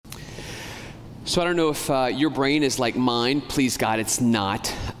So I don't know if your brain is like mine. Please, God, it's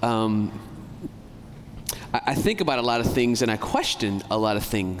not. I think about a lot of things and I question a lot of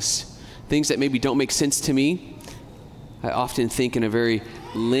things that maybe don't make sense to me. I often think in a very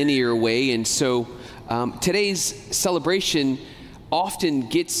linear way. And so today's celebration often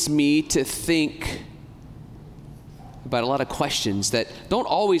gets me to think about a lot of questions that don't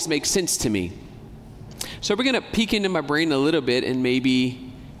always make sense to me. So we're going to peek into my brain a little bit, and maybe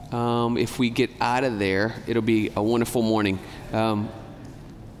if we get out of there, it'll be a wonderful morning.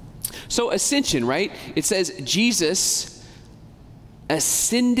 So Ascension, right? It says Jesus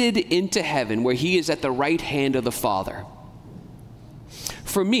ascended into heaven where he is at the right hand of the Father.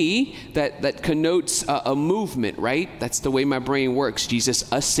 For me, that connotes a movement, right? That's the way my brain works. Jesus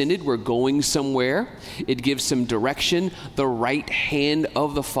ascended, we're going somewhere. It gives some direction, the right hand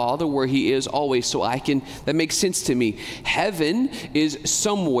of the Father where he is always. So that makes sense to me. Heaven is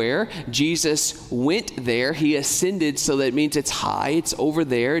somewhere. Jesus went there. He ascended, so that means it's high, it's over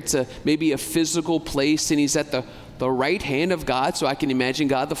there. It's maybe a physical place, and he's at the right hand of God. So I can imagine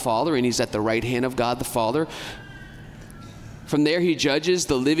God the Father, and he's at the right hand of God the Father. From there, he judges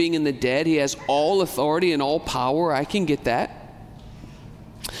the living and the dead. He has all authority and all power. I can get that.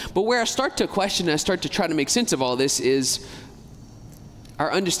 But where I start to question, I start to try to make sense of all this, is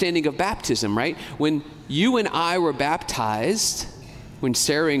our understanding of baptism, right? When you and I were baptized, when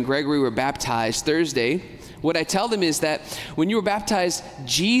Sarah and Gregory were baptized Thursday, what I tell them is that when you were baptized,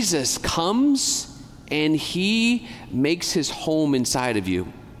 Jesus comes and he makes his home inside of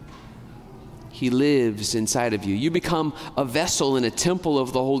you. He lives inside of you. You become a vessel and a temple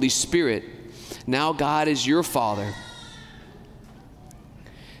of the Holy Spirit. Now God is your Father.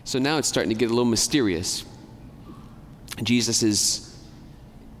 So now it's starting to get a little mysterious. Jesus is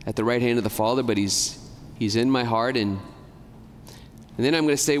at the right hand of the Father, but he's in my heart. And then I'm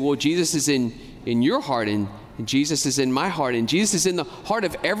going to say, well, Jesus is in your heart, and Jesus is in my heart, and Jesus is in the heart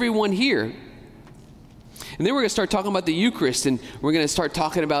of everyone here. And then we're going to start talking about the Eucharist, and we're going to start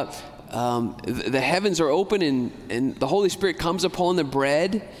talking about the heavens are open, and the Holy Spirit comes upon the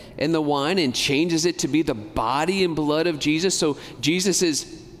bread and the wine and changes it to be the body and blood of Jesus. So Jesus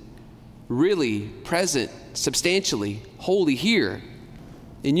is really present, substantially, wholly here.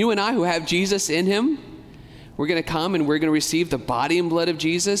 And you and I who have Jesus in him, we're going to come and we're going to receive the body and blood of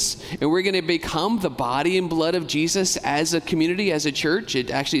Jesus, and we're going to become the body and blood of Jesus as a community, as a church. It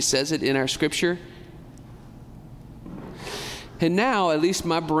actually says it in our scripture. And now, at least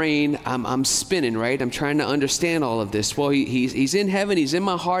my brain, I'm spinning, right? I'm trying to understand all of this. Well, he's in heaven. He's in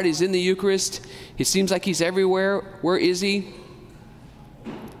my heart. He's in the Eucharist. It seems like he's everywhere. Where is he?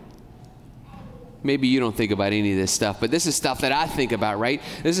 Maybe you don't think about any of this stuff, but this is stuff that I think about, right?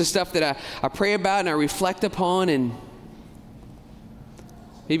 This is stuff that I pray about and I reflect upon, and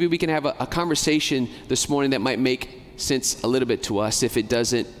maybe we can have a conversation this morning that might make sense a little bit to us. If it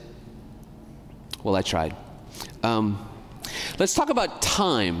doesn't, well, I tried. Let's talk about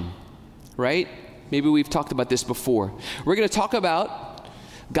time, right? Maybe we've talked about this before. We're going to talk about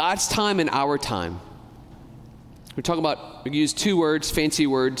God's time and our time. We use two words, fancy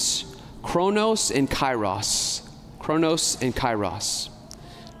words, chronos and kairos. Chronos and kairos.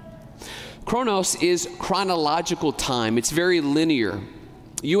 Chronos is chronological time. It's very linear.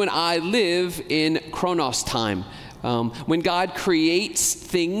 You and I live in chronos time. When God creates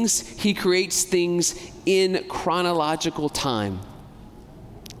things, he creates things in chronological time.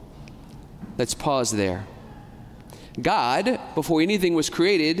 Let's pause there. God, before anything was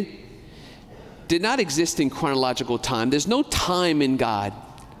created, did not exist in chronological time. There's no time in God.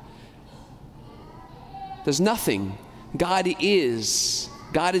 There's nothing. God is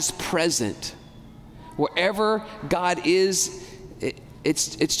present. Wherever God is,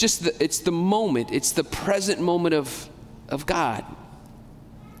 it's the moment. It's the present moment of God.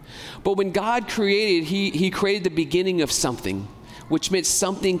 But when God created, he created the beginning of something, which meant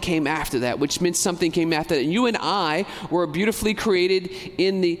something came after that, And you and I were beautifully created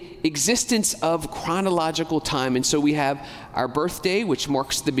in the existence of chronological time. And so we have our birthday, which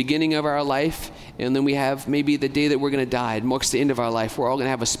marks the beginning of our life. And then we have maybe the day that we're going to die. It marks the end of our life. We're all going to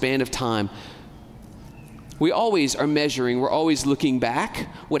have a span of time. We always are measuring. We're always looking back.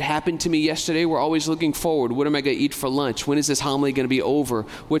 What happened to me yesterday? We're always looking forward. What am I going to eat for lunch? When is this homily going to be over?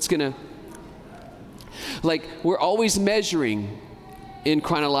 We're always measuring in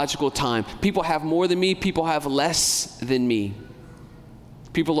chronological time. People have more than me. People have less than me.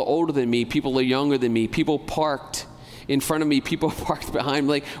 People are older than me. People are younger than me. People parked in front of me. People parked behind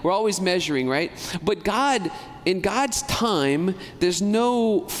me. We're always measuring, right? But God, in God's time, there's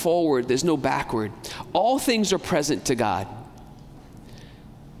no forward, there's no backward. All things are present to God.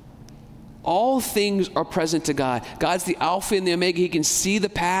 All things are present to God. God's the Alpha and the Omega. He can see the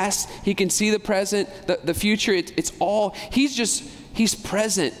past. He can see the present, the future. It's all, he's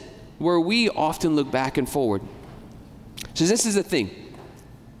present where we often look back and forward. So this is the thing.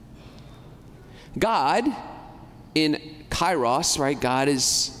 God, in Kairos, right? God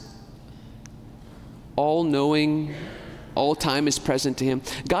is all-knowing, all time is present to him.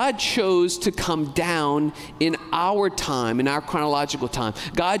 God chose to come down in our time, in our chronological time.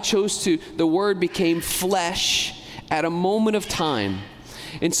 God chose the Word became flesh at a moment of time.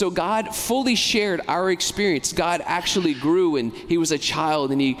 And so God fully shared our experience. God actually grew, and he was a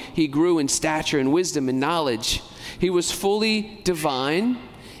child, and he grew in stature and wisdom and knowledge. He was fully divine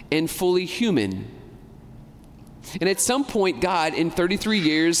and fully human. And at some point, God, in 33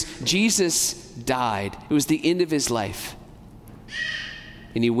 years, Jesus died. It was the end of his life.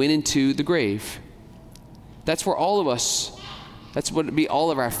 And he went into the grave. That's where all of us, that's what would be all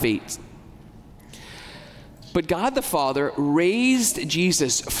of our fate. But God the Father raised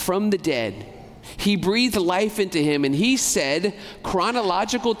Jesus from the dead. He breathed life into him, and he said,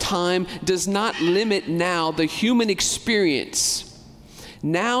 chronological time does not limit now the human experience.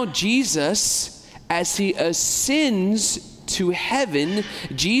 Now Jesus, as he ascends to heaven,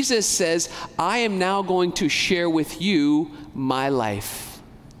 Jesus says, I am now going to share with you my life,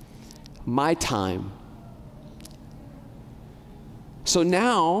 my time. So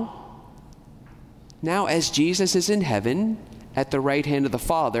now as Jesus is in heaven at the right hand of the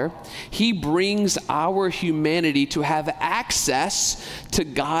Father, he brings our humanity to have access to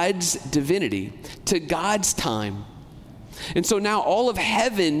God's divinity, to God's time. And so now all of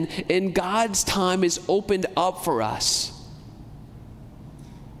heaven and God's time is opened up for us.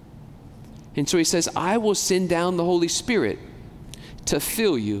 And so he says, I will send down the Holy Spirit to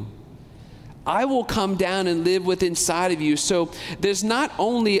fill you. I will come down and live within inside of you. So there's not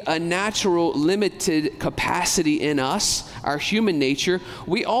only a natural limited capacity in us, our human nature,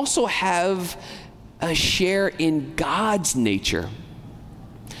 we also have a share in God's nature.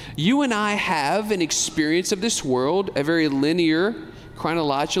 You and I have an experience of this world, a very linear,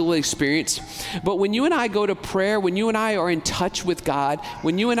 chronological experience. But when you and I go to prayer, when you and I are in touch with God,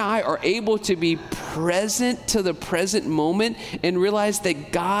 when you and I are able to be present to the present moment and realize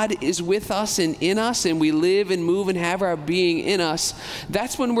that God is with us and in us, and we live and move and have our being in us,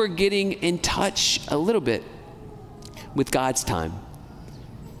 that's when we're getting in touch a little bit with God's time,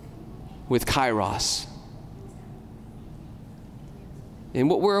 with Kairos. And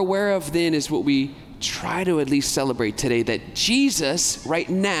what we're aware of then is what we try to at least celebrate today, that Jesus right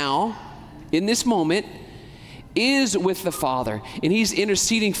now, in this moment, is with the Father, and he's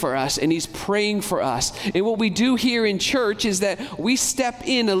interceding for us, and he's praying for us. And what we do here in church is that we step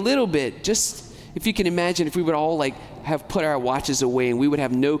in a little bit. Just if you can imagine, if we would all have put our watches away, and we would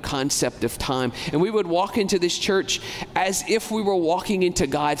have no concept of time, and we would walk into this church as if we were walking into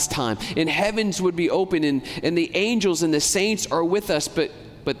God's time, and heavens would be open, and the angels and the saints are with us, but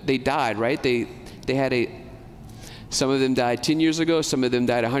they died, right? They had some of them died 10 years ago, some of them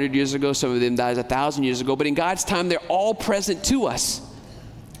died 100 years ago, some of them died 1,000 years ago, but in God's time, they're all present to us.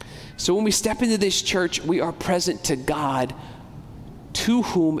 So when we step into this church, we are present to God, to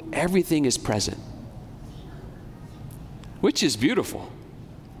whom everything is present, which is beautiful,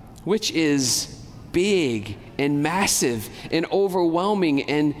 which is big and massive and overwhelming.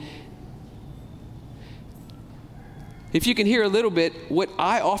 And if you can hear a little bit, what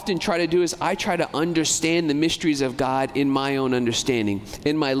I often try to do is I try to understand the mysteries of God in my own understanding,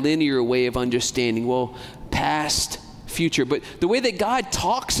 in my linear way of understanding. Well, past, future. But the way that God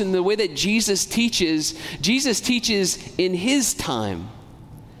talks and the way that Jesus teaches in his time,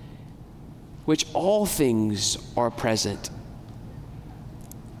 which all things are present.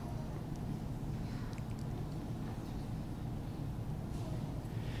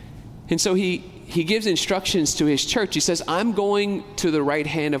 And so he gives instructions to his church. He says, I'm going to the right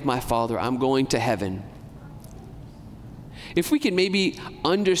hand of my Father. I'm going to heaven. If we can maybe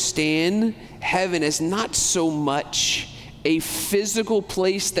understand heaven as not so much a physical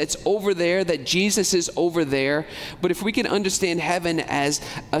place that's over there, that Jesus is over there, but if we can understand heaven as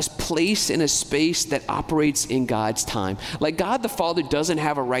a place and a space that operates in God's time. Like God the Father doesn't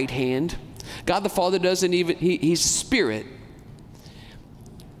have a right hand. God the Father doesn't even, he's spirit.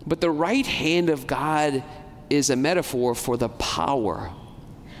 But the right hand of God is a metaphor for the power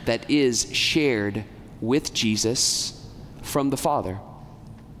that is shared with Jesus from the Father.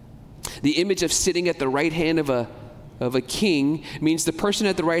 The image of sitting at the right hand of a king means the person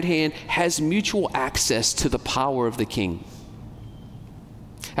at the right hand has mutual access to the power of the king.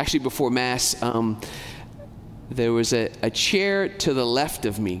 Actually, before Mass, there was a chair to the left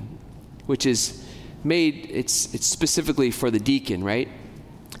of me. which is made, it's specifically for the deacon, right?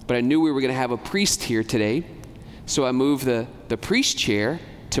 But I knew we were going to have a priest here today, so I moved the priest chair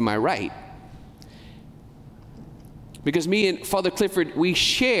to my right. Because me and Father Clifford, we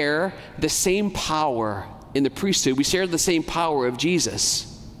share the same power in the priesthood. We share the same power of Jesus.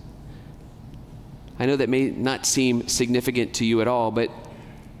 I know that may not seem significant to you at all, but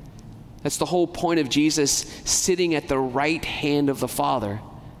that's the whole point of Jesus sitting at the right hand of the Father.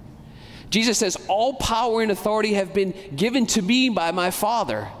 Jesus says, all power and authority have been given to me by my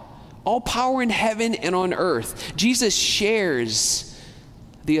Father. All power in heaven and on earth. Jesus shares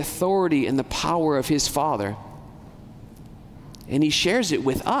the authority and the power of his Father. And he shares it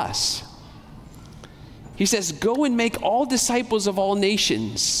with us. He says, go and make all disciples of all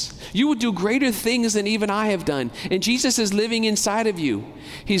nations. You will do greater things than even I have done. And Jesus is living inside of you.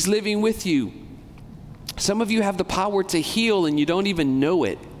 He's living with you. Some of you have the power to heal and you don't even know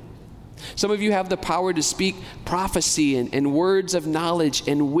it. Some of you have the power to speak prophecy and words of knowledge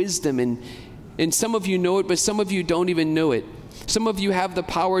and wisdom. And some of you know it, but some of you don't even know it. Some of you have the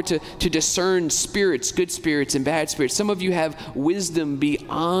power to discern spirits, good spirits and bad spirits. Some of you have wisdom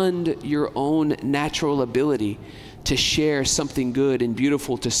beyond your own natural ability to share something good and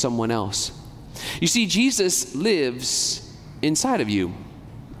beautiful to someone else. You see, Jesus lives inside of you.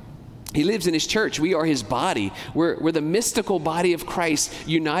 He lives in his church. We are his body. We're the mystical body of Christ,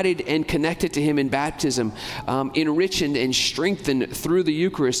 united and connected to him in baptism, enriched and strengthened through the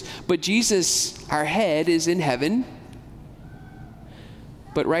Eucharist. But Jesus, our head, is in heaven.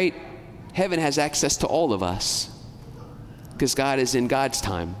 But right, heaven has access to all of us because God is in God's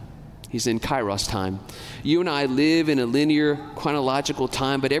time. He's in Kairos time. You and I live in a linear chronological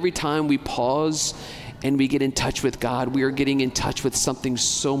time, but every time we pause and we get in touch with God, we are getting in touch with something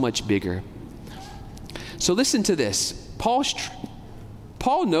so much bigger. So listen to this. Paul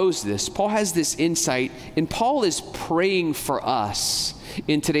knows this. Paul has this insight, and Paul is praying for us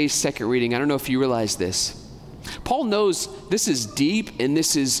in today's second reading. I don't know if you realize this. Paul knows this is deep and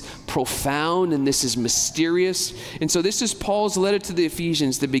this is profound and this is mysterious. And so this is Paul's letter to the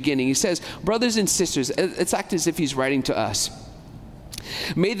Ephesians, the beginning. He says, brothers and sisters, it's act as if he's writing to us.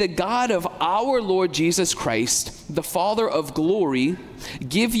 May the God of our Lord Jesus Christ, the Father of glory,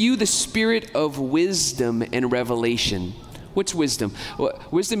 give you the spirit of wisdom and revelation. What's wisdom? Well,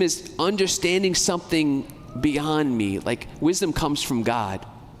 wisdom is understanding something beyond me. Like wisdom comes from God.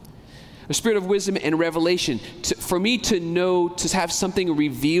 A spirit of wisdom and revelation, for me to know, to have something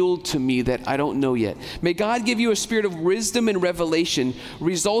revealed to me that I don't know yet. May God give you a spirit of wisdom and revelation,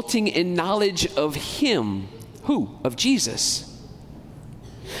 resulting in knowledge of him. Who? Of Jesus.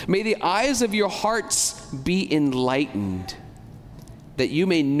 May the eyes of your hearts be enlightened, that you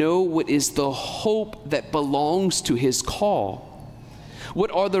may know what is the hope that belongs to his call.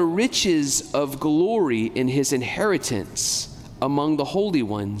 What are the riches of glory in his inheritance among the holy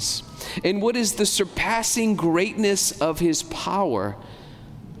ones? And what is the surpassing greatness of his power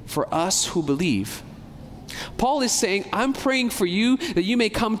for us who believe? Paul is saying, I'm praying for you that you may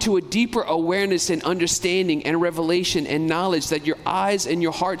come to a deeper awareness and understanding and revelation and knowledge, that your eyes and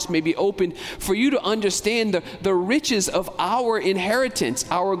your hearts may be opened for you to understand the riches of our inheritance,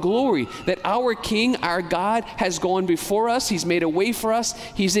 our glory, that our King, our God, has gone before us. He's made a way for us.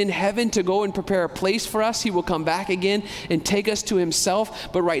 He's in heaven to go and prepare a place for us. He will come back again and take us to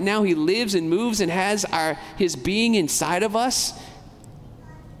himself. But right now he lives and moves and has his being inside of us.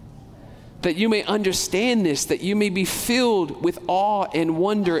 That you may understand this, that you may be filled with awe and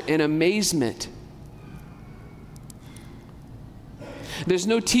wonder and amazement. There's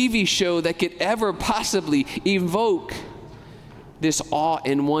no TV show that could ever possibly evoke this awe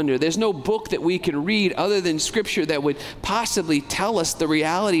and wonder. There's no book that we can read other than Scripture that would possibly tell us the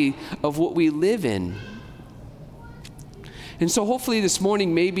reality of what we live in. And so hopefully this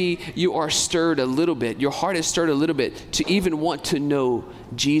morning, maybe you are stirred a little bit. Your heart is stirred a little bit to even want to know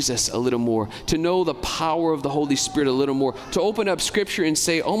Jesus a little more, to know the power of the Holy Spirit a little more, to open up Scripture and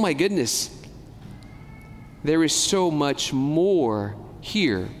say, oh my goodness, there is so much more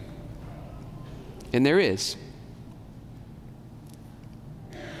here. And there is.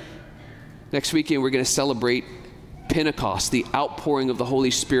 Next weekend, we're going to celebrate Pentecost, the outpouring of the Holy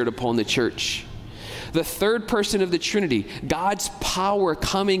Spirit upon the church. The third person of the Trinity, God's power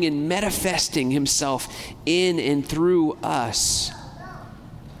coming and manifesting himself in and through us.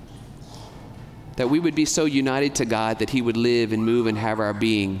 That we would be so united to God that he would live and move and have our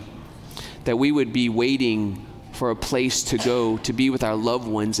being. That we would be waiting for a place to go to be with our loved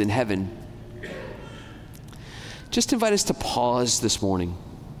ones in heaven. Just invite us to pause this morning.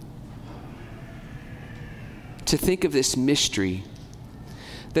 To think of this mystery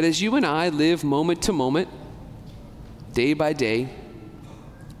that as you and I live moment to moment, day by day,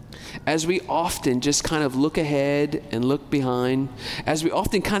 as we often just kind of look ahead and look behind, as we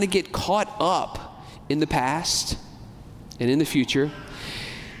often kind of get caught up in the past and in the future,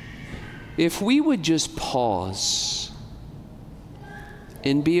 if we would just pause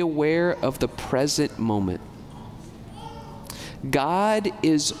and be aware of the present moment. God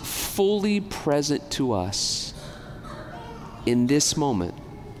is fully present to us in this moment.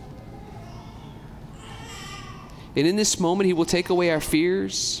 And in this moment, he will take away our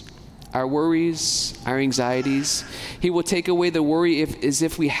fears, our worries, our anxieties. He will take away the worry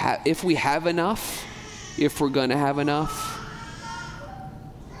if we have enough, if we're going to have enough.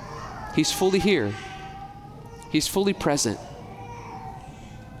 He's fully here. He's fully present.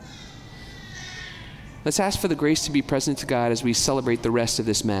 Let's ask for the grace to be present to God as we celebrate the rest of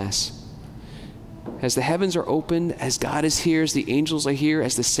this Mass. As the heavens are opened, as God is here, as the angels are here,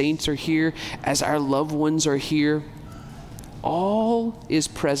 as the saints are here, as our loved ones are here, all is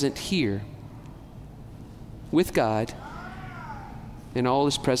present here with God, and all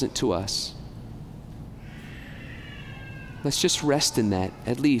is present to us. Let's just rest in that,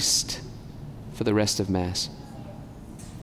 at least for the rest of Mass.